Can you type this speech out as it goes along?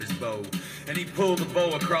bow. And he pulled the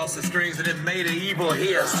bow across the strings and it made an evil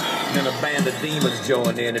hiss. Then a band of demons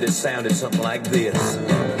joined in and it sounded something like this.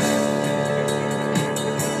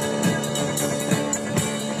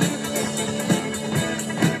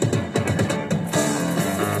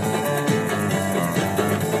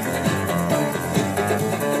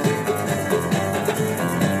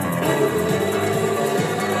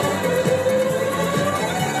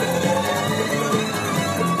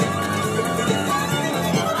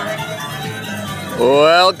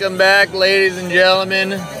 Welcome back, ladies and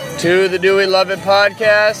gentlemen, to the Do We Love It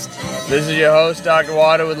podcast. This is your host, Dr.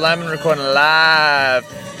 Water with Lemon, recording live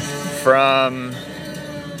from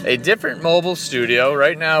a different mobile studio.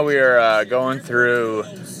 Right now we are going through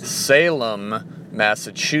Salem,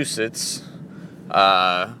 Massachusetts,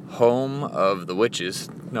 home of the witches,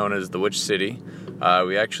 known as the Witch City.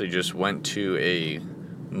 We actually just went to a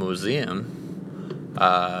museum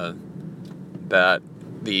that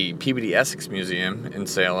the Peabody Essex Museum in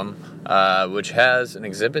Salem, which has an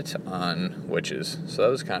exhibit on witches. So that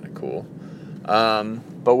was kind of cool.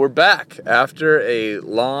 But we're back after a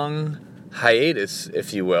long hiatus,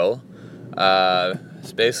 if you will.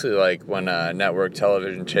 It's basically like when network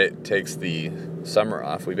television takes the summer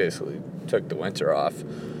off. We basically took the winter off.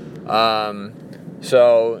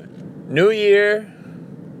 So, new year,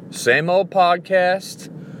 same old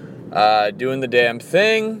podcast, doing the damn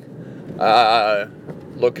thing.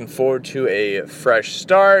 Looking forward to a fresh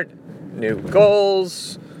start, new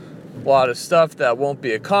goals, a lot of stuff that won't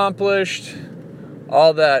be accomplished,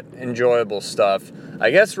 all that enjoyable stuff.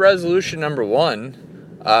 I guess resolution number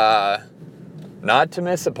one, not to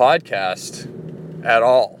miss a podcast at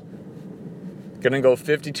all. Gonna go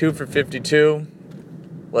 52 for 52.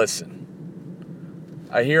 Listen,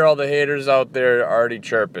 I hear all the haters out there already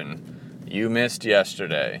chirping. You missed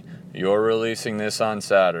yesterday. You're releasing this on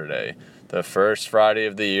Saturday. The first Friday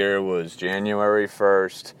of the year was January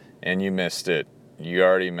 1st, and you missed it. You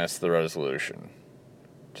already missed the resolution.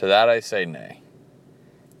 To that I say nay.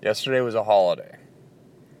 Yesterday was a holiday.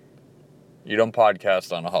 You don't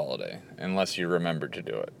podcast on a holiday unless you remember to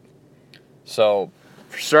do it. So,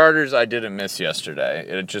 for starters, I didn't miss yesterday.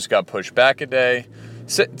 It just got pushed back a day.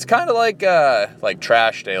 It's kind of like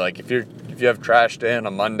trash day. Like if you have trash day on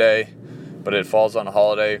a Monday, but it falls on a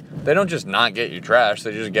holiday, they don't just not get you trash,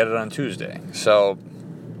 they just get it on Tuesday. So,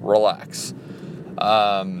 relax.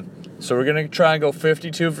 So we're going to try and go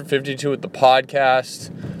 52 for 52 with the podcast.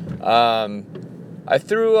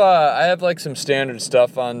 I have like some standard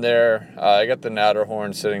stuff on there. I got the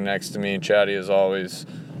Natterhorn sitting next to me, chatty as always.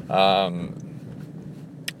 I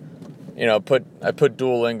put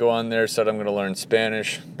Duolingo on there, said I'm going to learn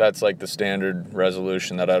Spanish. That's like the standard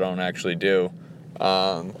resolution that I don't actually do.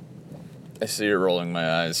 I see her rolling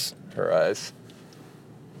her eyes.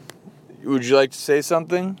 Would you like to say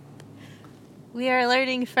something? We are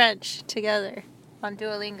learning French together on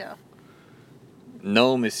Duolingo.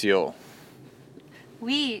 No, monsieur.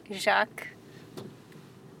 Oui, Jacques.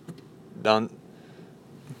 Don't.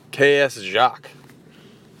 K.S. Jacques.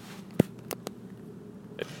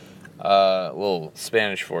 A little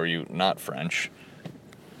Spanish for you, not French.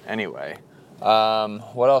 Anyway,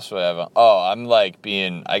 what else do I have?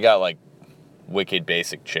 I got like wicked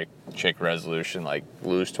basic chick resolution, like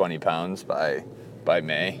lose 20 pounds by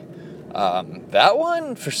May. That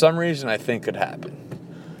one, for some reason, I think could happen.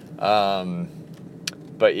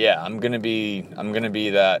 But yeah, I'm gonna be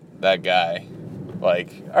that guy.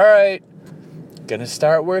 Like, all right, gonna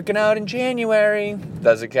start working out in January.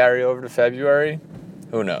 Does it carry over to February?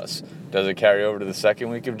 Who knows? Does it carry over to the second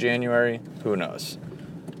week of January? Who knows?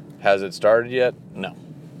 Has it started yet? No.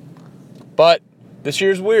 But this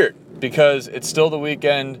year's weird because it's still the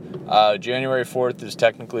weekend. January 4th is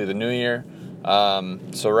technically the new year.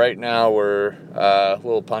 So right now we're, a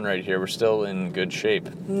little pun right here, we're still in good shape.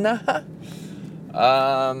 Nah.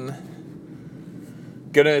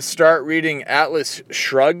 Gonna start reading Atlas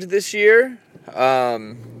Shrugged this year.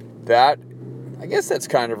 I guess that's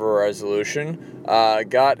kind of a resolution.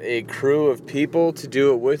 Got a crew of people to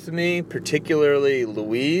do it with me, particularly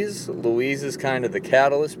Louise. Louise is kind of the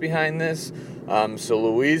catalyst behind this. So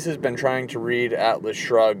Louise has been trying to read Atlas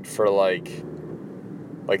Shrugged for like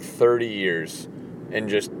 30 years and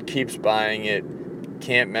just keeps buying it,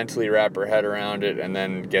 can't mentally wrap her head around it, and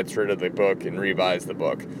then gets rid of the book and rebuys the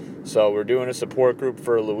book. So we're doing a support group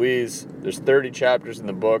for Louise. There's 30 chapters in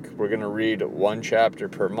the book. We're going to read one chapter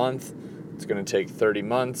per month. It's going to take 30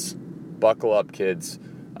 months. Buckle up, kids.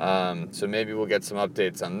 So maybe we'll get some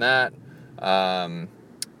updates on that.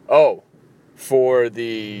 For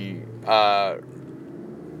the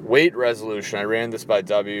weight resolution, I ran this by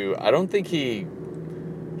W. I don't think he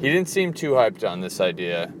didn't seem too hyped on this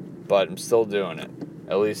idea. but I'm still doing it,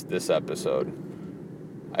 at least this episode.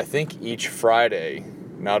 I think each Friday,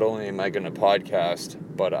 not only am I going to podcast,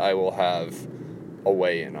 but I will have a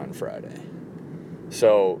weigh-in on Friday.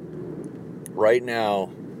 So right now,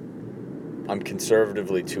 I'm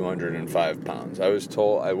conservatively 205 pounds. I was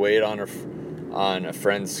told, I weighed on a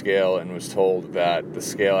friend's scale and was told that the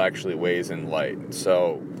scale actually weighs in light.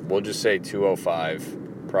 So we'll just say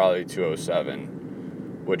 205, probably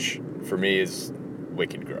 207, which for me is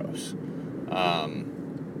wicked gross.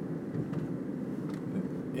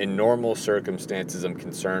 In normal circumstances, I'm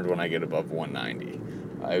concerned when I get above 190.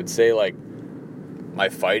 I would say, like, my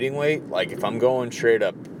fighting weight, like, if I'm going straight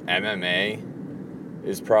up MMA,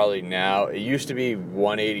 is probably now, it used to be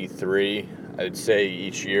 183. I would say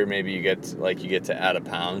each year maybe you get to add a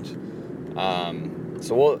pound.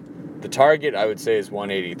 The target, I would say, is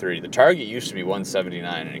 183. The target used to be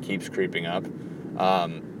 179, and it keeps creeping up.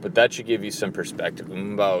 But that should give you some perspective.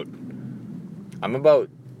 I'm about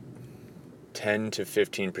 10 to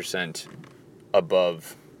 15%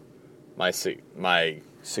 above my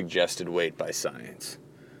suggested weight by science.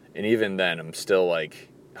 And even then, I'm still, like,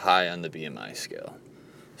 high on the BMI scale.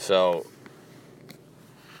 So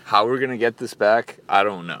how we're going to get this back, I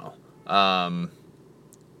don't know.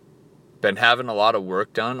 Been having a lot of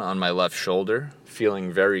work done on my left shoulder.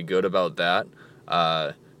 Feeling very good about that.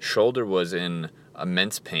 Shoulder was in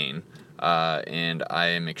immense pain. And I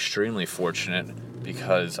am extremely fortunate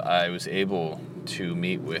because I was able to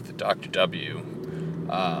meet with Dr. W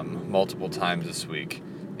multiple times this week,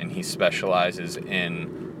 and he specializes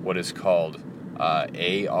in what is called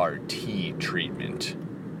ART treatment.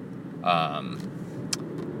 I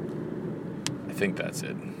think that's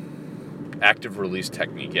it. Active release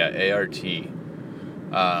technique, yeah, ART.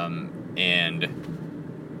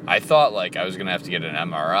 And I thought, like, I was going to have to get an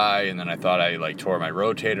MRI, and then I thought I, like, tore my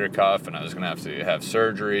rotator cuff, and I was going to have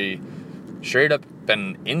surgery. Straight up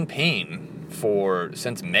been in pain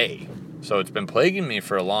since May. So it's been plaguing me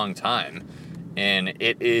for a long time. And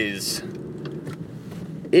it is,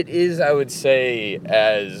 I would say,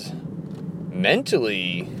 as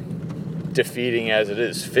mentally defeating as it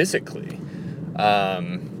is physically.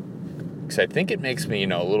 Because I think it makes me,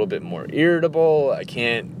 a little bit more irritable. I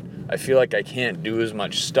feel like I can't do as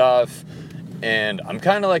much stuff. And I'm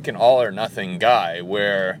kind of like an all or nothing guy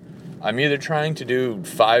where I'm either trying to do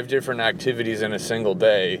 5 different activities in a single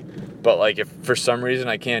day, but, like, if for some reason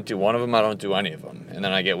I can't do one of them, I don't do any of them. And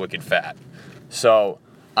then I get wicked fat. So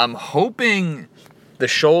I'm hoping the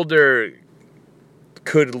shoulder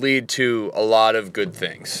could lead to a lot of good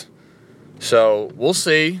things. So we'll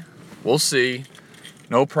see.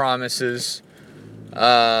 No promises.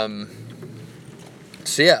 So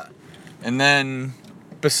yeah. And then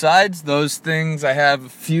besides those things, I have a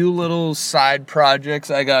few little side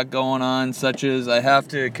projects I got going on, such as I have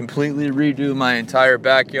to completely redo my entire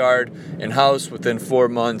backyard and house within 4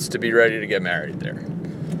 months to be ready to get married there.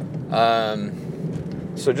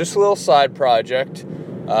 So just a little side project.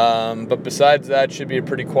 But besides that, should be a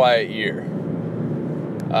pretty quiet year.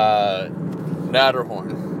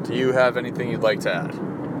 Natterhorn, do you have anything you'd like to add?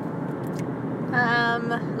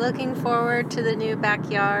 Looking forward to the new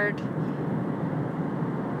backyard.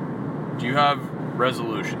 Do you have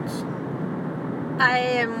resolutions? I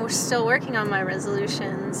am still working on my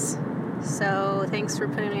resolutions, so thanks for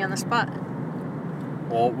putting me on the spot.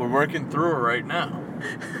 Well, we're working through it right now.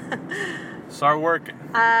 Start working.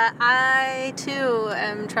 I, too,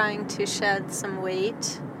 am trying to shed some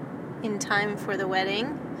weight in time for the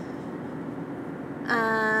wedding.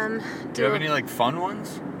 Do you have any, like, fun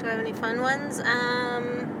ones? Do I have any fun ones?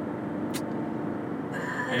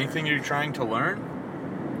 Anything you're trying to learn?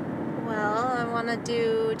 Well, I want to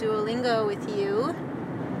do Duolingo with you.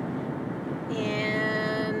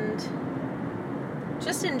 And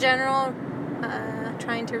just in general,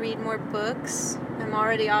 trying to read more books. I'm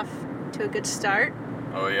already off to a good start.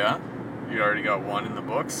 Oh, yeah? You already got one in the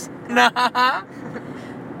books? Yeah.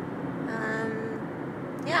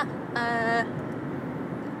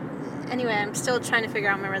 Anyway, I'm still trying to figure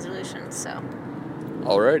out my resolutions, so.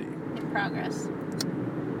 Alrighty. In progress.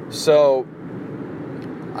 So,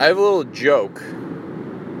 I have a little joke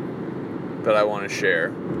that I want to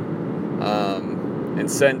share. And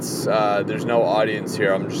since there's no audience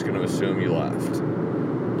here, I'm just going to assume you laughed.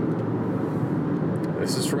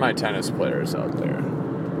 This is for my tennis players out there.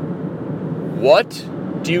 What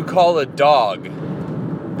do you call a dog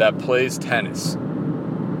that plays tennis?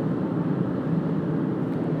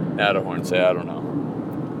 Natterhorn, say, I don't know.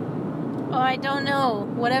 Oh, I don't know.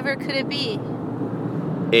 Whatever could it be?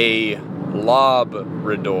 A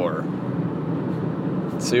Labrador.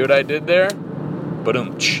 See what I did there?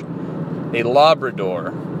 Ba-dum-tsh. A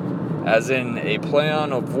Labrador. as in a play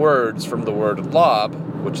on of words from the word lob,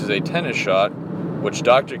 which is a tennis shot, which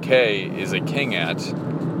Dr. K is a king at.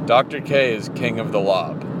 Dr. K is king of the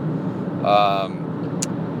lob,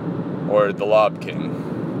 or the lob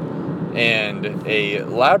king. And a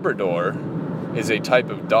Labrador is a type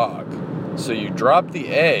of dog. So you drop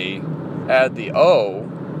the A, add the O,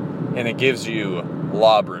 and it gives you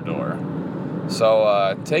Labrador.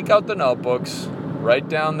 So take out the notebooks, write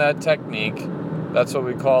down that technique. That's what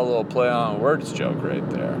we call a little play on words joke right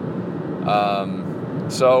there.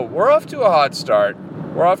 So we're off to a hot start.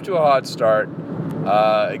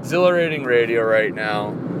 Exhilarating radio right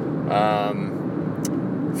now.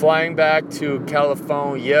 Flying back to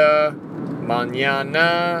California,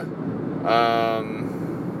 mañana.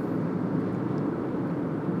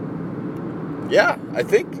 Yeah, I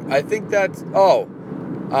think that's.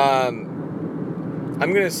 I'm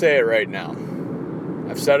gonna say it right now.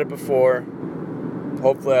 I've said it before.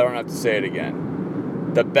 Hopefully, I don't have to say it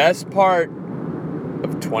again. The best part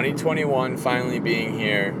of 2021 finally being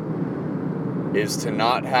here is to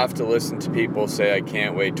not have to listen to people say I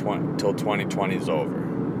can't wait till 2020 is over.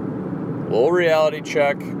 Little reality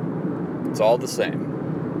check. It's all the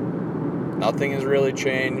same. Nothing has really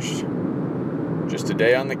changed. Just a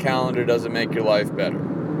day on the calendar doesn't make your life better.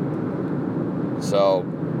 So,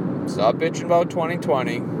 stop bitching about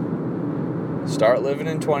 2020. Start living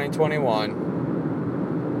in 2021.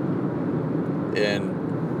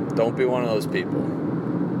 And don't be one of those people.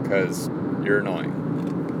 Because you're annoying.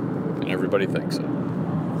 And everybody thinks it.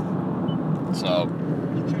 So,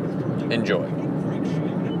 enjoy.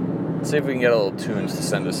 Let's see if we can get a little tunes to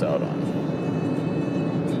send us out on.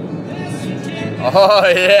 Oh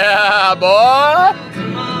yeah, boy!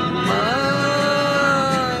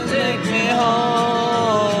 Take me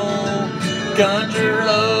home, country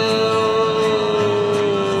road.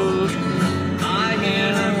 I hear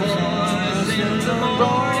her voice in the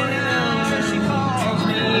morning as she calls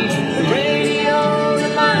me. The radio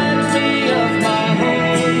reminds me of my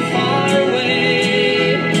home far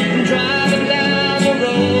away. Driving down the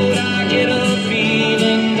road, I get a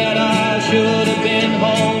feeling that I should have been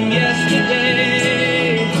home yesterday.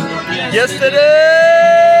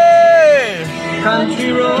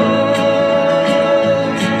 Country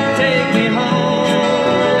road, take me home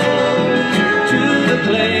to the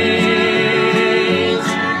place I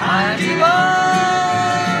belong.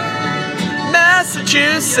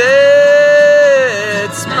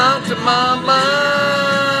 Massachusetts, Mountain Mama.